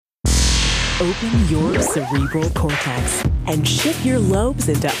Open your cerebral cortex and shift your lobes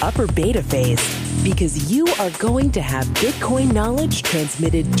into upper beta phase, because you are going to have Bitcoin knowledge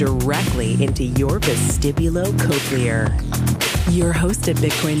transmitted directly into your vestibulocochlear. Your host at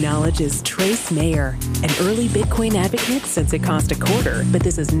Bitcoin Knowledge is Trace Mayer, an early Bitcoin advocate since it cost $0.25, but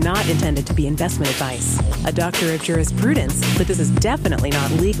this is not intended to be investment advice. A doctor of jurisprudence, but this is definitely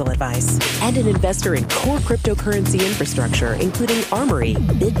not legal advice. And an investor in core cryptocurrency infrastructure, including Armory,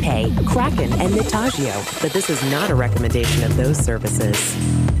 BitPay, Kraken, and Mitagio, but this is not a recommendation of those services.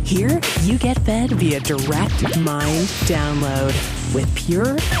 Here, you get fed via direct mind download with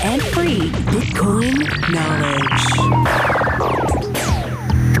pure and free Bitcoin knowledge.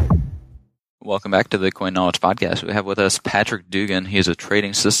 Welcome back to the Bitcoin Knowledge Podcast. We have with us Patrick Dugan. He is a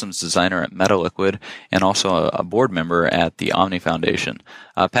trading systems designer at MetaLiquid and also a board member at the Omni Foundation.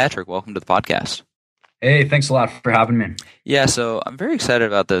 Patrick, welcome to the podcast. Hey, thanks a lot for having me. Yeah, so I'm very excited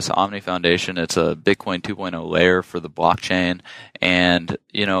about this Omni Foundation. It's a Bitcoin 2.0 layer for the blockchain. And,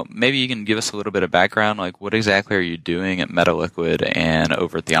 maybe you can give us a little bit of background, like what exactly are you doing at MetaLiquid and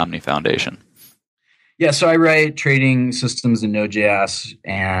over at the Omni Foundation? Yeah, so I write trading systems in Node.js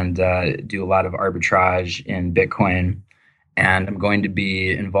and do a lot of arbitrage in Bitcoin. And I'm going to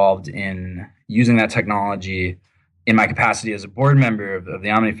be involved in using that technology in my capacity as a board member of the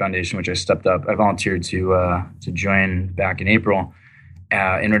Omni Foundation, which I stepped up. I volunteered to join back in April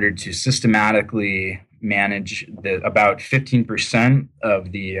in order to systematically manage about 15%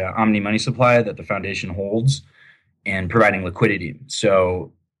 of the Omni money supply that the foundation holds and providing liquidity.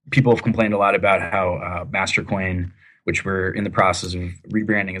 So people have complained a lot about how Mastercoin, which we're in the process of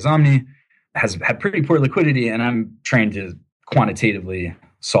rebranding as Omni, has had pretty poor liquidity, and I'm trying to quantitatively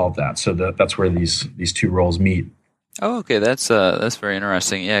solve that. So that's where these two roles meet. Oh, okay. That's very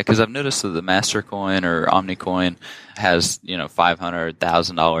interesting. Yeah, because I've noticed that the Mastercoin or OmniCoin has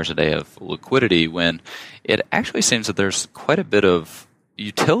 $500,000 a day of liquidity, when it actually seems that there's quite a bit of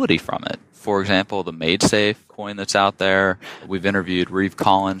utility from it. For example, the MadeSafe coin that's out there. We've interviewed Reeve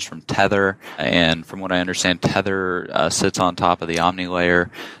Collins from Tether, and from what I understand, Tether sits on top of the Omni layer.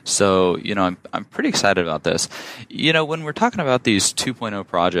 So, I'm pretty excited about this. When we're talking about these 2.0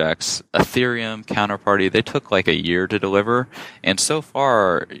 projects, Ethereum, Counterparty, they took like a year to deliver, and so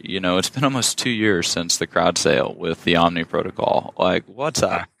far, it's been almost 2 years since the crowd sale with the Omni protocol. Like, what's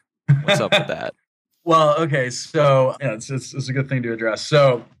up? What's up with that? Well, okay, so it's a good thing to address.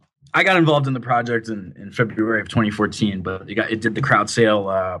 So I got involved in the project in February of 2014, but it did the crowd sale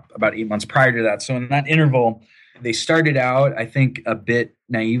about 8 months prior to that. So in that interval, they started out, I think, a bit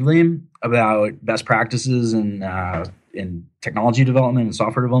naively about best practices in technology development and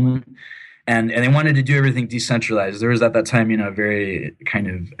software development, and they wanted to do everything decentralized. There was at that time, a very kind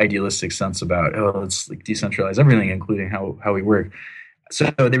of idealistic sense about, let's like decentralize everything, including how we work.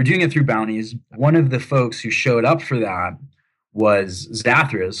 So they were doing it through bounties. One of the folks who showed up for that was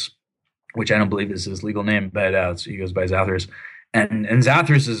Zathras, which I don't believe is his legal name, but so he goes by Zathras. And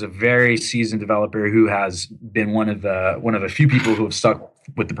Zathras is a very seasoned developer who has been one of a few people who have stuck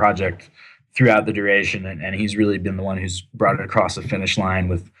with the project throughout the duration, and he's really been the one who's brought it across the finish line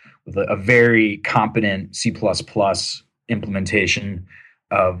with a very competent C++ implementation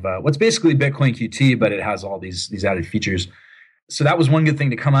of what's basically Bitcoin Qt, but it has all these added features. So that was one good thing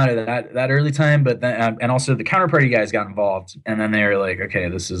to come out of that early time, but then, and also the Counterparty guys got involved, and then they were like, okay,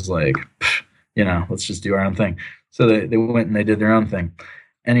 this is like, let's just do our own thing. So they went and they did their own thing.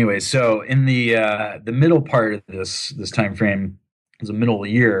 Anyway, so in the middle part of this time frame was a middle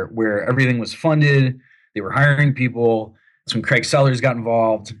year where everything was funded. They were hiring people. That's when Craig Sellers got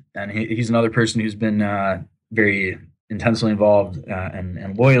involved, and he's another person who's been very intensely involved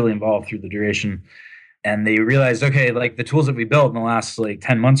and loyally involved through the duration. And they realized, okay, like the tools that we built in the last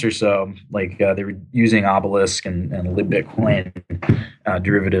 10 months or so, they were using Obelisk and libbitcoin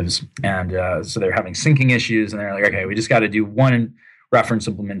derivatives. And so they're having syncing issues. And they're like, okay, we just got to do one reference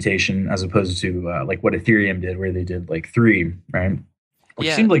implementation as opposed to what Ethereum did, where they did 3, right?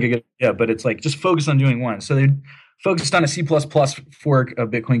 Which seemed like a good idea, but it's just focus on doing one. So they focused on a C++ fork of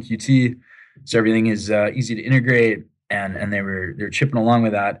Bitcoin Qt. So everything is easy to integrate. And they're chipping along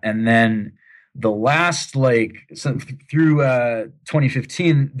with that. And then the last through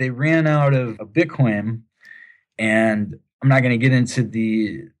 2015, they ran out of Bitcoin, and I'm not going to get into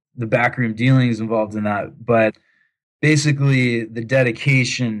the backroom dealings involved in that, but basically the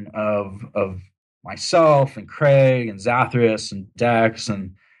dedication of myself and Craig and Zathras and Dex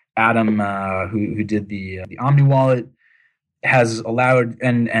and Adam, who did the Omni wallet, has allowed,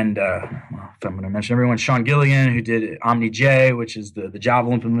 and if I'm going to mention everyone, Sean Gilligan, who did Omni J, which is the Java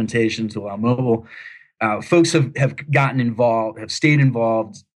implementation to allow mobile. Folks have gotten involved, have stayed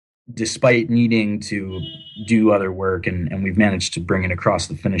involved despite needing to do other work, and we've managed to bring it across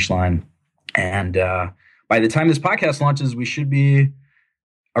the finish line. And by the time this podcast launches, we should be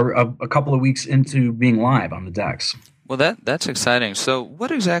a couple of weeks into being live on the DEX. Well, that's exciting. So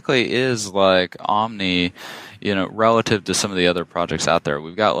what exactly is like Omni, relative to some of the other projects out there?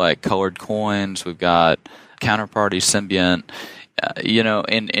 We've got like colored coins, we've got Counterparty, Symbiont,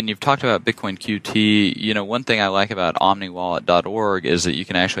 and you've talked about Bitcoin QT. One thing I like about omniwallet.org is that you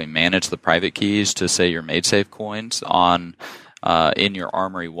can actually manage the private keys to, say, your MadeSafe coins on in your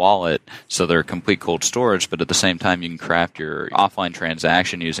Armory wallet, so they're complete cold storage, but at the same time you can craft your offline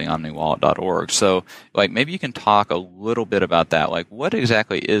transaction using omniwallet.org. So maybe you can talk a little bit about that. Like, what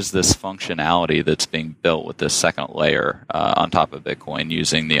exactly is this functionality that's being built with this second layer on top of Bitcoin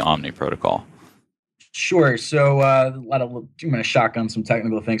using the Omni protocol? Sure. So I'm going to shotgun some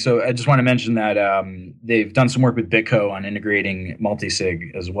technical things. So I just want to mention that they've done some work with BitCo on integrating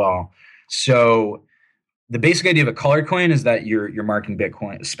multisig as well. So the basic idea of a colored coin is that you're marking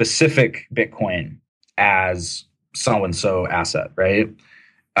Bitcoin, specific Bitcoin, as so-and-so asset, right?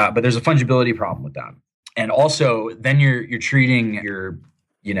 But there's a fungibility problem with that. And also then you're treating your,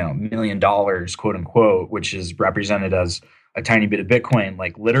 $1 million, quote unquote, which is represented as a tiny bit of Bitcoin,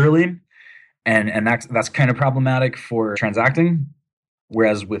 like literally. And that's kind of problematic for transacting.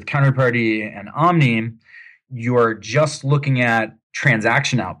 Whereas with Counterparty and Omni, you're just looking at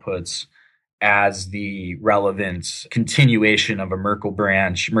transaction outputs as the relevant continuation of a Merkle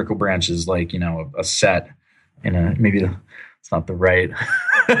branch. Merkle branch is like, a set maybe it's not the right.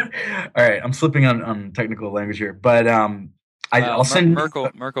 All right. I'm slipping on technical language here, but I'll send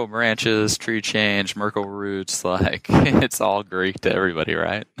Merkle branches, tree change, Merkle roots, like it's all Greek to everybody,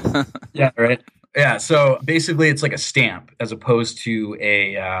 right? Yeah. Right. Yeah. So basically it's like a stamp as opposed to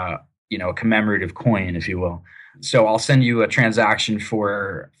a commemorative coin, if you will. So I'll send you a transaction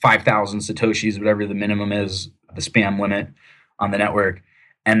for 5,000 Satoshis, whatever the minimum is, the spam limit on the network.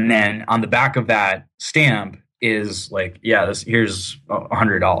 And then on the back of that stamp is like, here's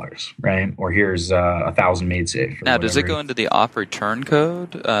 $100, right? Or here's 1,000 MadeSafe. Now, does it go into the op return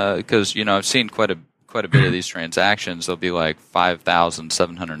code? Because, I've seen quite a bit of these transactions. There'll be like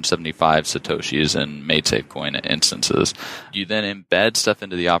 5,775 Satoshis in MadeSafe coin instances. Do you then embed stuff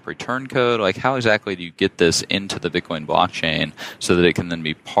into the op return code? Like, how exactly do you get this into the Bitcoin blockchain so that it can then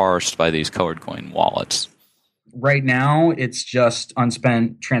be parsed by these colored coin wallets? Right now, it's just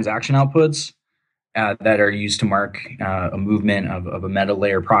unspent transaction outputs that are used to mark a movement of a meta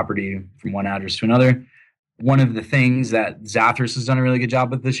layer property from one address to another. One of the things that Zathras has done a really good job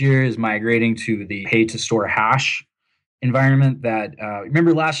with this year is migrating to the pay to store hash environment. That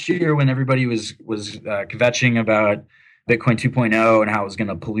remember last year when everybody was kvetching about Bitcoin 2.0 and how it was going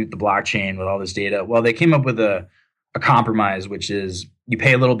to pollute the blockchain with all this data. Well, they came up with a compromise, which is you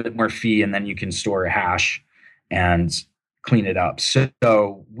pay a little bit more fee and then you can store a hash and clean it up.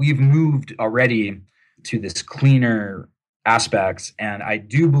 So we've moved already to this cleaner aspect, and I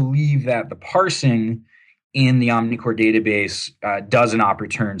do believe that the parsing in the Omnicore database does an op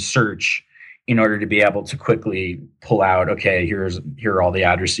return search in order to be able to quickly pull out, okay, here are all the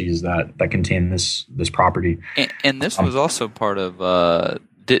addresses that contain this property. And this was also part of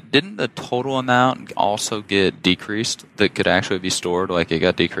didn't the total amount also get decreased that could actually be stored? Like it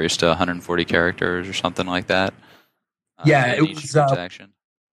got decreased to 140 characters or something like that? Yeah, it was transaction.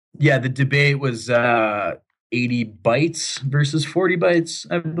 The debate was 80 bytes versus 40 bytes,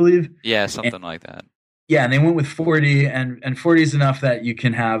 I believe. Yeah, something like that. Yeah, and they went with 40, and 40 is enough that you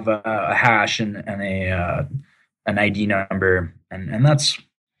can have a hash and an ID number, and that's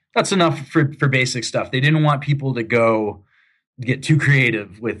enough for basic stuff. They didn't want people to get too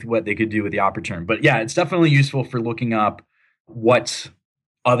creative with what they could do with the op return. But yeah, it's definitely useful for looking up what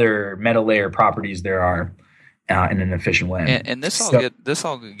other meta layer properties there are in an efficient way. And this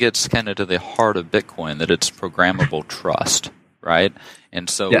all gets kind of to the heart of Bitcoin, that it's programmable trust. Right? And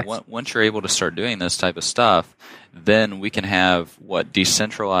so yes. Once you're able to start doing this type of stuff, then we can have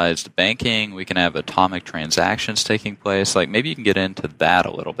decentralized banking, we can have atomic transactions taking place. Like maybe you can get into that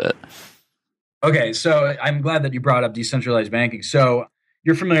a little bit. Okay, so I'm glad that you brought up decentralized banking. So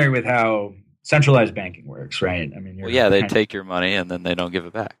you're familiar with how centralized banking works, right? I mean, they take your money and then they don't give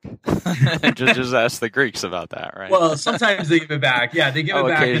it back. just ask the Greeks about that, right? Well, sometimes they give it back. Yeah, they give it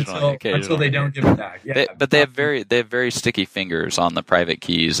back until they don't give it back. Yeah, but they have very sticky fingers on the private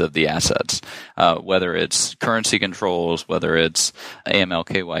keys of the assets. Whether it's currency controls, whether it's AML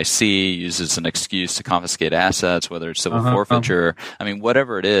KYC uses an excuse to confiscate assets, whether it's civil forfeiture. I mean,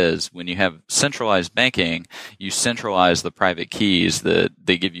 whatever it is, when you have centralized banking, you centralize the private keys that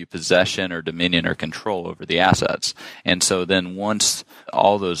they give you possession or dominion or control over the assets. And so then once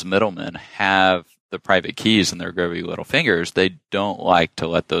all those middlemen have the private keys in their grubby little fingers, they don't like to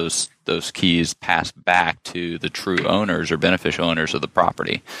let those keys pass back to the true owners or beneficial owners of the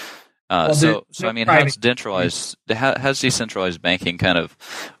property. So I mean, how's decentralized banking kind of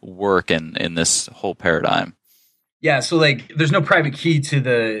work in this whole paradigm? Yeah, so like there's no private key to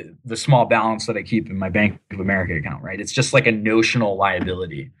the small balance that I keep in my Bank of America account, right? It's just like a notional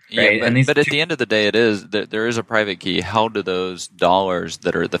liability, right? Yeah, but at the end of the day, there is a private key held to those dollars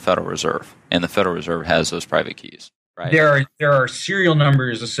that are at the Federal Reserve, and the Federal Reserve has those private keys, right? There are serial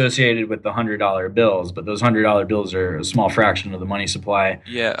numbers associated with the $100 bills, but those $100 bills are a small fraction of the money supply.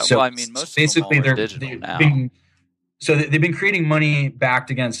 Yeah, so well, I mean, most basically of them are digital now. So they've been creating money backed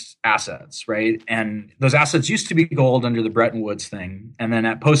against assets, right? And those assets used to be gold under the Bretton Woods thing. And then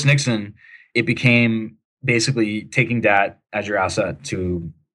at post-Nixon, it became basically taking debt as your asset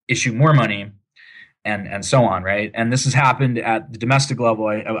to issue more money and so on, right? And this has happened at the domestic level.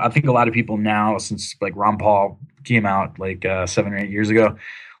 I think a lot of people now, since like Ron Paul came out like 7 or 8 years ago,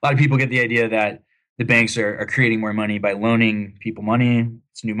 a lot of people get the idea that the banks are creating more money by loaning people money.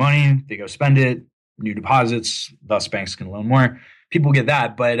 It's new money. They go spend it. New deposits, thus banks can loan more. People get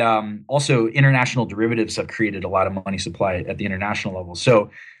that, but also international derivatives have created a lot of money supply at the international level. So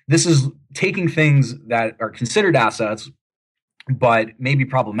this is taking things that are considered assets, but may be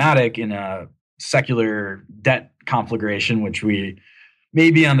problematic in a secular debt conflagration, which we may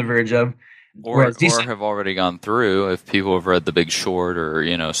be on the verge of. Or have already gone through if people have read The Big Short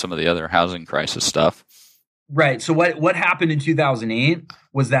or, some of the other housing crisis stuff. Right. So what happened in 2008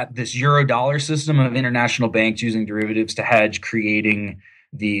 was that this euro-dollar system of international banks using derivatives to hedge, creating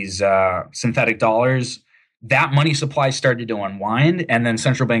these synthetic dollars, that money supply started to unwind, and then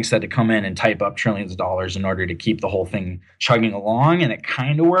central banks had to come in and type up trillions of dollars in order to keep the whole thing chugging along. And it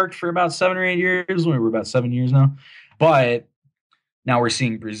kind of worked for about 7 or 8 years. We're about 7 years now. But now we're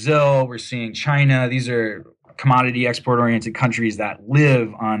seeing Brazil, we're seeing China. These are commodity export-oriented countries that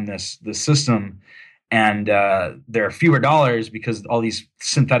live on this system. And there are fewer dollars because all these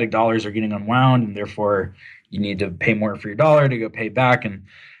synthetic dollars are getting unwound, and therefore you need to pay more for your dollar to go pay back. And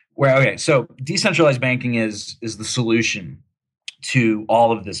so decentralized banking is the solution to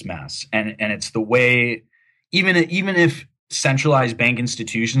all of this mess, and it's the way. Even if centralized bank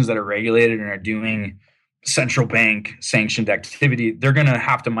institutions that are regulated and are doing central bank sanctioned activity, they're going to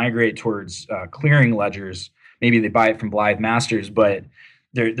have to migrate towards clearing ledgers. Maybe they buy it from Blythe Masters, but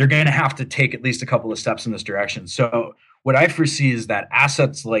they're going to have to take at least a couple of steps in this direction. So what I foresee is that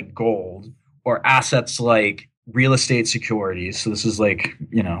assets like gold or assets like real estate securities, so this is like,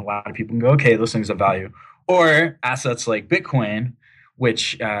 a lot of people can go, okay, those things have value, or assets like Bitcoin,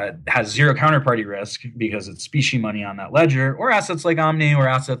 which has zero counterparty risk because it's specie money on that ledger, or assets like Omni or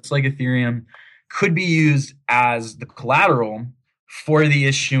assets like Ethereum could be used as the collateral for the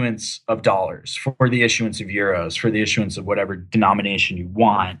issuance of dollars, for the issuance of euros, for the issuance of whatever denomination you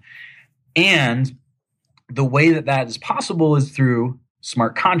want. And the way that is possible is through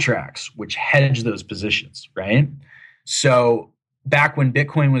smart contracts, which hedge those positions, right? So back when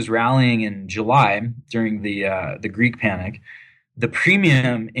Bitcoin was rallying in July during the Greek panic, the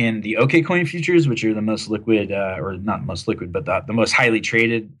premium in the OKCoin futures, which are the most liquid, or not most liquid, but the most highly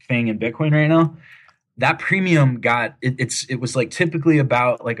traded thing in Bitcoin right now, that premium it was like typically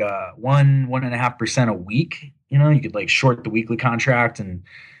about like a 1.5% a week. You could like short the weekly contract, and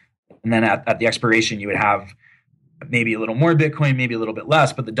then at the expiration you would have maybe a little more Bitcoin, maybe a little bit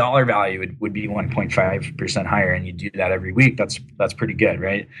less, but the dollar value would be 1.5% higher, and you do that every week. That's pretty good,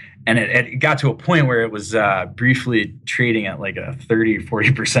 right? And it got to a point where it was briefly trading at like a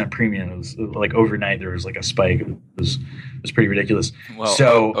 30-40% premium. It was like overnight there was like a spike. It was pretty ridiculous. Well,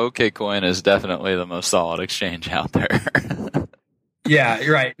 so OKCoin is definitely the most solid exchange out there. Yeah,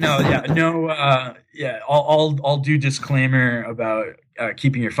 you're right. I'll do disclaimer about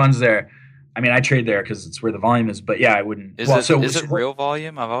keeping your funds there. I mean, I trade there because it's where the volume is, but yeah, I wouldn't. Is it real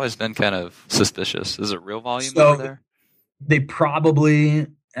volume? I've always been kind of suspicious. Is it real volume over there? They probably,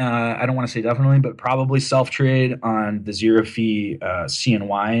 I don't want to say definitely, but probably self-trade on the zero fee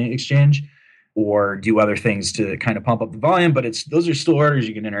CNY exchange, or do other things to kind of pump up the volume. But those are still orders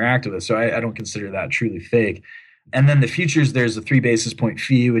you can interact with, so I don't consider that truly fake. And then the futures, there's a 3 basis point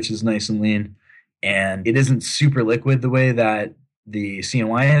fee, which is nice and lean, and it isn't super liquid the way that the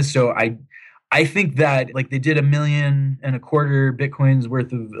CNY is. So I think that like they did 1.25 million Bitcoins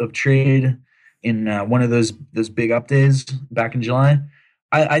worth of trade in one of those big up days back in July.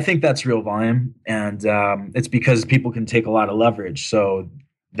 I think that's real volume, and it's because people can take a lot of leverage, so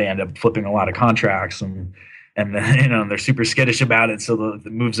they end up flipping a lot of contracts, and and then, they're super skittish about it. So if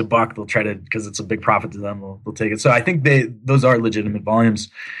it moves a buck, they'll try to, because it's a big profit to them, they'll take it. So I think those are legitimate volumes.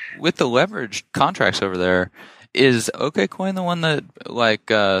 With the leveraged contracts over there, is OKCoin the one that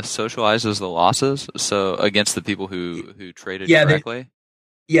socializes the losses so against the people who traded correctly?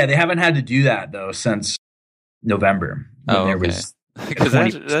 They haven't had to do that though since November. There was because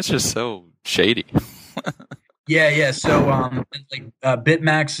that's just so shady. Yeah. So,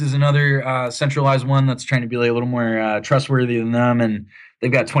 BitMax is another centralized one that's trying to be a little more trustworthy than them, and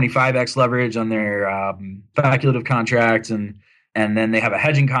they've got 25x leverage on their speculative contracts, and then they have a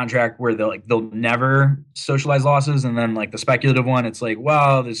hedging contract where they'll never socialize losses, and then the speculative one, it's there's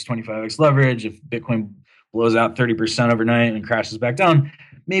 25x leverage. If Bitcoin blows out 30% overnight and crashes back down,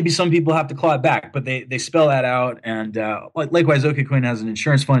 maybe some people have to claw it back, but they spell that out. And likewise, OKCoin has an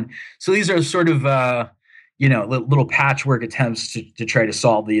insurance fund. So these are sort of little patchwork attempts to try to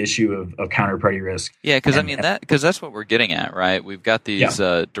solve the issue of counterparty risk. Yeah, because that's what we're getting at, right? We've got these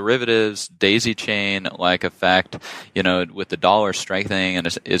derivatives, daisy chain like effect, with the dollar strengthening and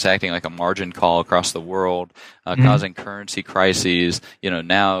it's acting like a margin call across the world, causing currency crises.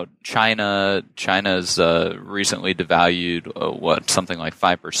 Now China's recently devalued something like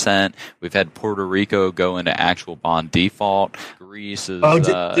 5%. We've had Puerto Rico go into actual bond default. Greece is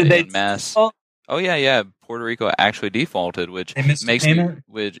in a mess. Oh yeah. Puerto Rico actually defaulted, which they missed makes payment?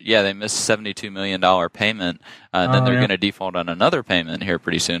 They missed $72 million payment, and then they're going to default on another payment here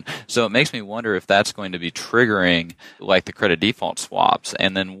pretty soon. So it makes me wonder if that's going to be triggering the credit default swaps,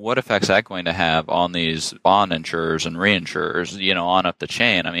 and then what effects that going to have on these bond insurers and reinsurers, on up the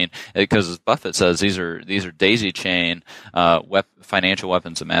chain. I mean, because as Buffett says, these are daisy chain financial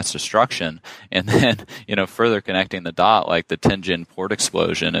weapons of mass destruction, and then further connecting the dot like the Tianjin port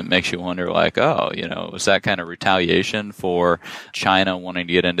explosion, it makes you wonder was that kind of retaliation for China wanting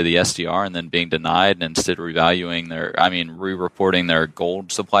to get into the SDR and then being denied, and instead re-reporting their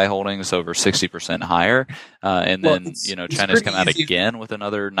gold supply holdings over 60% higher, and then China's come out again with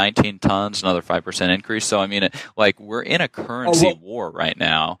another 19 tons, another 5% increase. So we're in a currency war right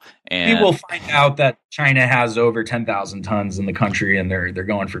now, and we will find out that China has over 10,000 tons in the country, and they're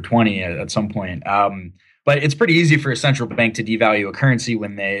going for 20 at some point. But it's pretty easy for a central bank to devalue a currency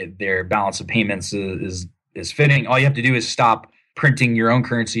when their balance of payments is fitting. All you have to do is stop printing your own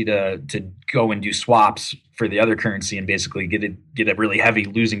currency to go and do swaps for the other currency and basically get a really heavy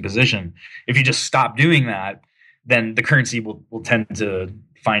losing position. If you just stop doing that, then the currency will tend to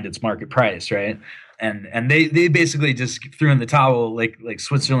find its market price, right? And they basically just threw in the towel like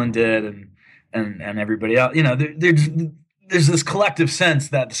Switzerland did and everybody else. There's this collective sense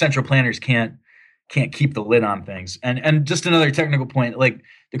that the central planners can't keep the lid on things. And just another technical point,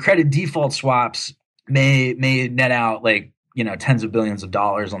 the credit default swaps may net out tens of billions of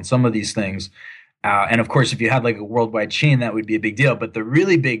dollars on some of these things. And of course, if you had a worldwide chain, that would be a big deal. But the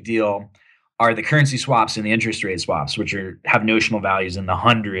really big deal are the currency swaps and the interest rate swaps, which have notional values in the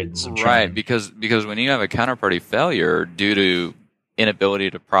hundreds of right, because when you have a counterparty failure due to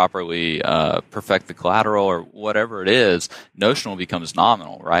inability to properly perfect the collateral or whatever it is, notional becomes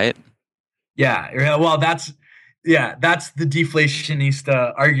nominal, right? Yeah, well, that's the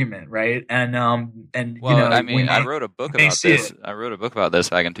deflationista argument, right? And I wrote a book about this. I wrote a book about this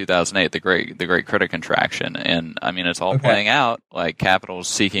back in 2008, the great credit contraction, and it's all playing out. Capital's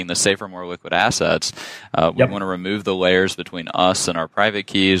seeking the safer, more liquid assets. We want to remove the layers between us and our private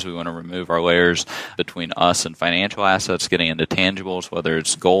keys. We want to remove our layers between us and financial assets, getting into tangibles, whether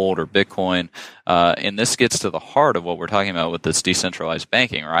it's gold or Bitcoin. And this gets to the heart of what we're talking about with this decentralized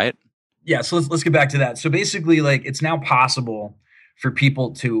banking, right? Yeah, so let's get back to that. So basically, it's now possible for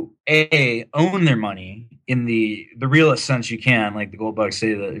people to own their money in the realest sense you can. Like the gold bugs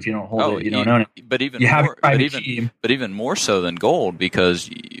say that if you don't hold it, you don't own it. But even more so than gold, because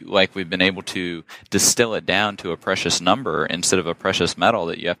we've been able to distill it down to a precious number instead of a precious metal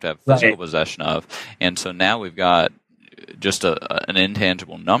that you have to have physical possession of. And so now we've got just an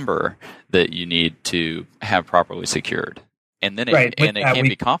intangible number that you need to have properly secured. And then it can't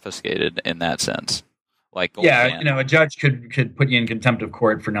be confiscated in that sense. Gold can. A judge could put you in contempt of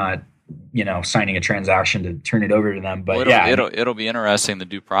court for not, signing a transaction to turn it over to them. But it'll be interesting, the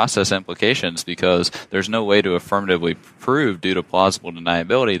due process implications, because there's no way to affirmatively prove due to plausible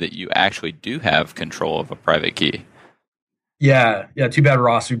deniability that you actually do have control of a private key. Yeah. Too bad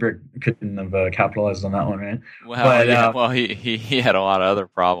Ross Ulbricht couldn't have capitalized on that one, right? Well, he had a lot of other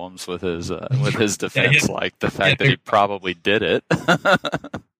problems with his defense, like the fact that he probably did it.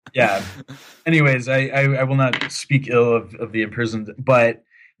 Yeah. Anyways, I will not speak ill of the imprisoned, but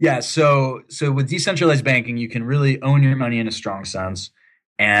yeah. So with decentralized banking, you can really own your money in a strong sense,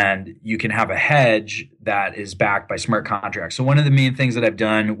 and you can have a hedge that is backed by smart contracts. So one of the main things that I've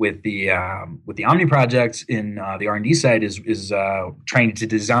done with the Omni project in the R&D side is trying to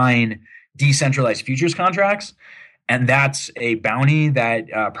design decentralized futures contracts. And that's a bounty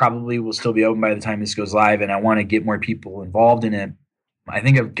that probably will still be open by the time this goes live. And I want to get more people involved in it. I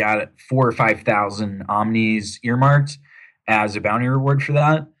think I've got 4,000 or 5,000 Omnis earmarked as a bounty reward for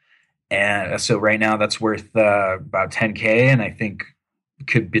that. And so right now that's worth about 10K, and I think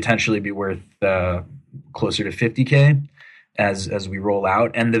could potentially be worth closer to 50K as we roll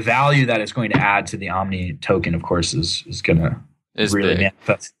out. And the value that it's going to add to the Omni token, of course, is going to really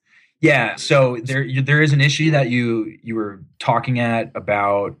manifest. Yeah. So there is an issue that you were talking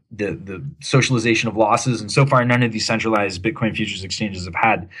about the socialization of losses, and so far none of these centralized Bitcoin futures exchanges have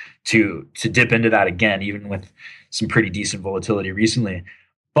had to dip into that again, even with some pretty decent volatility recently.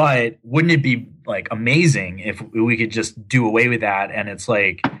 But wouldn't it be like amazing if we could just do away with that? And it's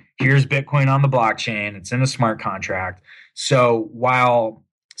like, here's Bitcoin on the blockchain. It's in a smart contract. So while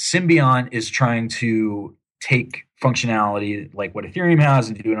Symbiont is trying to take functionality like what Ethereum has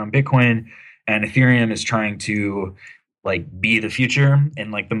and do it on Bitcoin, and Ethereum is trying to like be the future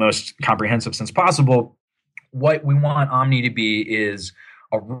in like the most comprehensive sense possible, what we want Omni to be is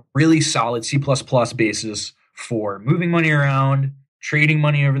a really solid C++ basis for moving money around, trading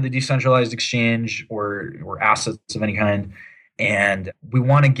money over the decentralized exchange or assets of any kind. And I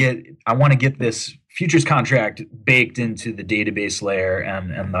want to get this futures contract baked into the database layer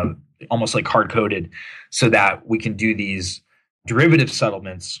and the almost like hard coded so that we can do these derivative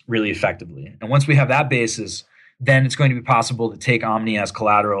settlements really effectively. And once we have that basis, then it's going to be possible to take Omni as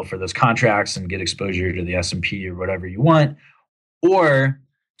collateral for those contracts and get exposure to the S&P or whatever you want, or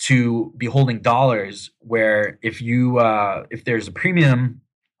to be holding dollars where if there's a premium,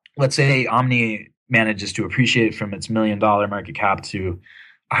 let's say Omni manages to appreciate from its $1 million market cap to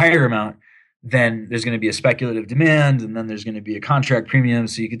a higher amount, then there's going to be a speculative demand, and then there's going to be a contract premium.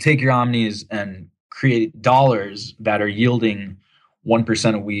 So you could take your Omnis and create dollars that are yielding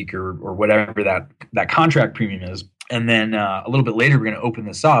 1% a week or whatever that contract premium is. And then a little bit later, we're going to open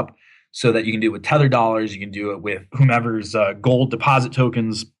this up so that you can do it with Tether dollars, you can do it with whomever's gold deposit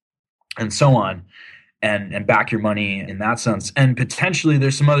tokens, and so on, and back your money in that sense. And potentially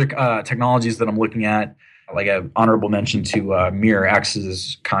there's some other technologies that I'm looking at, like an honorable mention to Mirror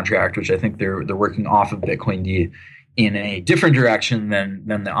X's contract, which I think they're working off of Bitcoin D in a different direction than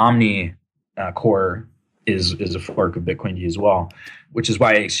the Omni core is a fork of Bitcoin D as well, which is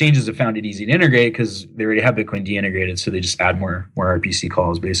why exchanges have found it easy to integrate because they already have Bitcoin D integrated, so they just add more RPC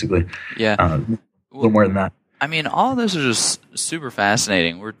calls, basically. Yeah, a little more than that. I mean, all of this is just super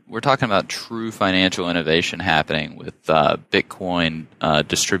fascinating. We're talking about true financial innovation happening with Bitcoin,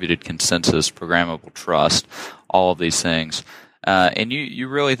 distributed consensus, programmable trust, all of these things. And you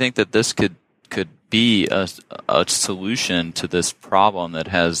really think that this could be a solution to this problem that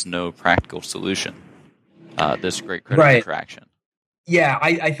has no practical solution, this great critical traction. Yeah,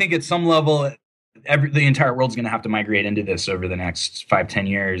 I think at some level, the entire world's going to have to migrate into this over the next 5-10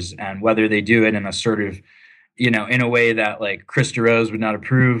 years. And whether they do it in a sort of, in a way that like Chris DeRose would not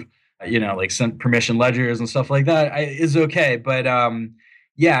approve, like some permission ledgers and stuff like that is okay. But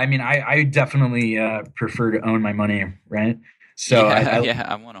yeah, I mean, I definitely prefer to own my money, right? So I'd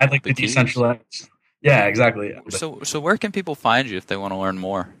like to decentralize. Yeah, exactly. So where can people find you if they want to learn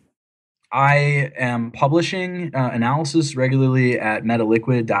more? I am publishing analysis regularly at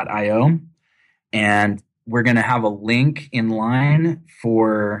metaliquid.io, and we're going to have a link in line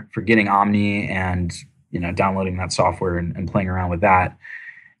for getting Omni and downloading that software and playing around with that.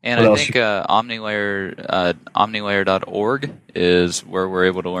 And I think omnilayer.org is where we're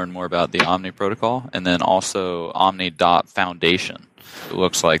able to learn more about the Omni protocol, and then also omni.foundation. It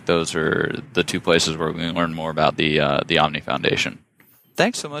looks like those are the two places where we can learn more about the Omni Foundation.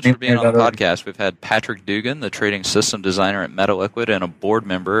 Thanks so much for being on the podcast. We've had Patrick Dugan, the trading system designer at MetaLiquid and a board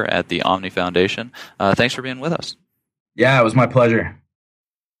member at the Omni Foundation. Thanks for being with us. Yeah, it was my pleasure.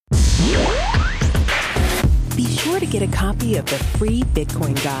 Be sure to get a copy of the free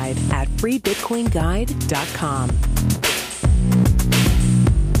Bitcoin Guide at freebitcoinguide.com.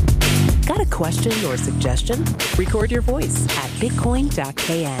 Got a question or suggestion? Record your voice at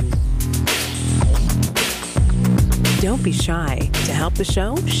bitcoin.kn. Don't be shy. To help the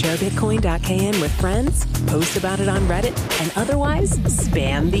show, share bitcoin.kn with friends, post about it on Reddit, and otherwise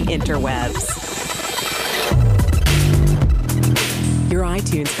spam the interwebs. Your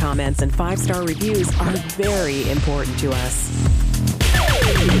iTunes comments and 5-star reviews are very important to us.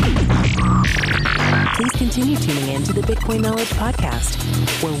 Please continue tuning in to the Bitcoin Knowledge Podcast,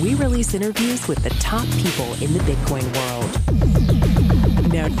 where we release interviews with the top people in the Bitcoin world.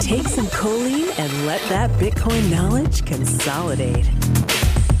 Now take some choline and let that Bitcoin knowledge consolidate.